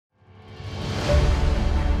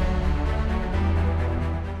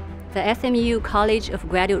The SMU College of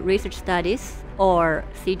Graduate Research Studies, or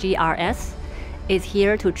CGRS, is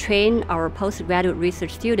here to train our postgraduate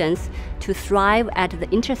research students to thrive at the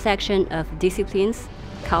intersection of disciplines,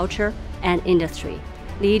 culture, and industry.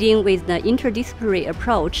 Leading with the interdisciplinary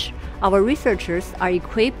approach, our researchers are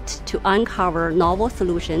equipped to uncover novel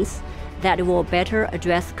solutions that will better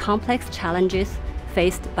address complex challenges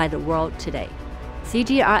faced by the world today.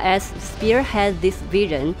 CGRS spearheads this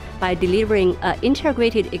vision by delivering an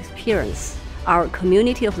integrated experience. Our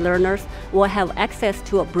community of learners will have access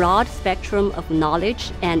to a broad spectrum of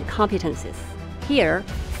knowledge and competencies. Here,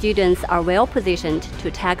 students are well positioned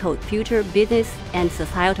to tackle future business and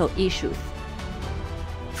societal issues.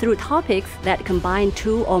 Through topics that combine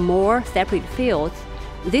two or more separate fields,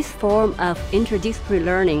 this form of interdisciplinary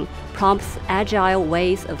learning prompts agile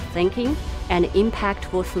ways of thinking and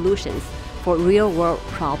impactful solutions for real-world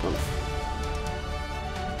problems.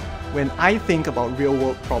 When I think about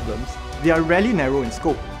real-world problems, they are rarely narrow in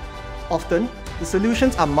scope. Often, the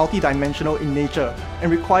solutions are multidimensional in nature and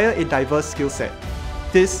require a diverse skill set.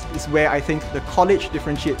 This is where I think the college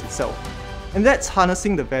differentiates itself. And that's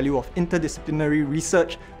harnessing the value of interdisciplinary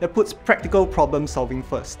research that puts practical problem solving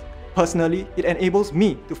first. Personally, it enables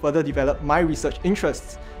me to further develop my research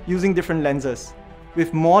interests using different lenses.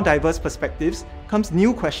 With more diverse perspectives comes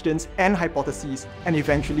new questions and hypotheses, and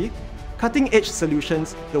eventually, cutting-edge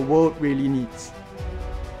solutions the world really needs.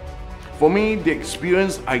 For me, the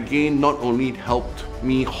experience I gained not only helped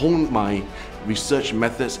me hone my research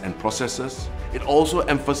methods and processes, it also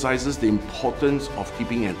emphasizes the importance of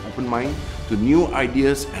keeping an open mind to new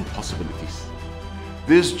ideas and possibilities.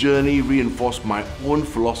 This journey reinforced my own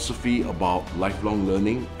philosophy about lifelong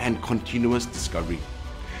learning and continuous discovery.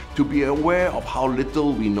 To be aware of how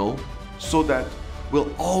little we know, so that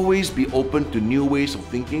we'll always be open to new ways of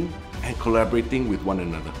thinking and collaborating with one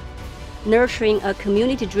another. Nurturing a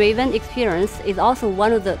community-driven experience is also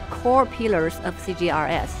one of the core pillars of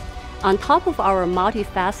CGRS. On top of our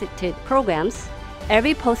multifaceted programs,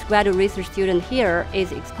 every postgraduate research student here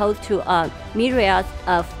is exposed to a myriad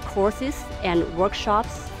of courses and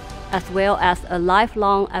workshops, as well as a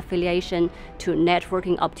lifelong affiliation to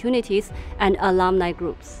networking opportunities and alumni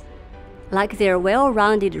groups. Like their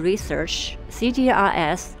well-rounded research,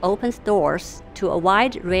 CGRS opens doors to a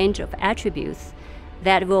wide range of attributes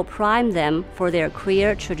that will prime them for their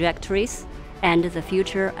career trajectories and the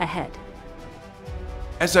future ahead.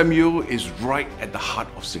 SMU is right at the heart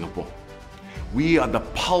of Singapore. We are the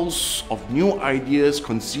pulse of new ideas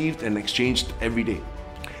conceived and exchanged every day.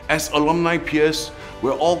 As alumni peers,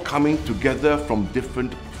 we're all coming together from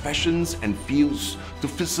different professions and fields to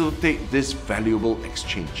facilitate this valuable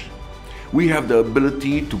exchange. We have the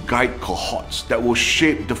ability to guide cohorts that will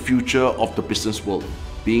shape the future of the business world.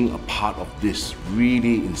 Being a part of this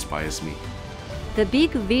really inspires me. The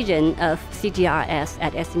big vision of CGRS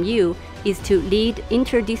at SMU is to lead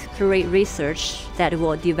interdisciplinary research that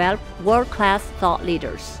will develop world-class thought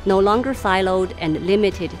leaders, no longer siloed and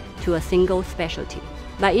limited to a single specialty.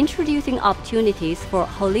 By introducing opportunities for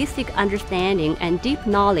holistic understanding and deep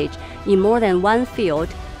knowledge in more than one field,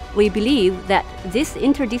 we believe that this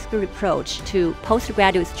interdisciplinary approach to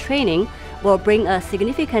postgraduate training will bring a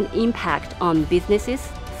significant impact on businesses,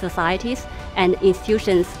 societies, and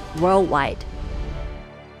institutions worldwide.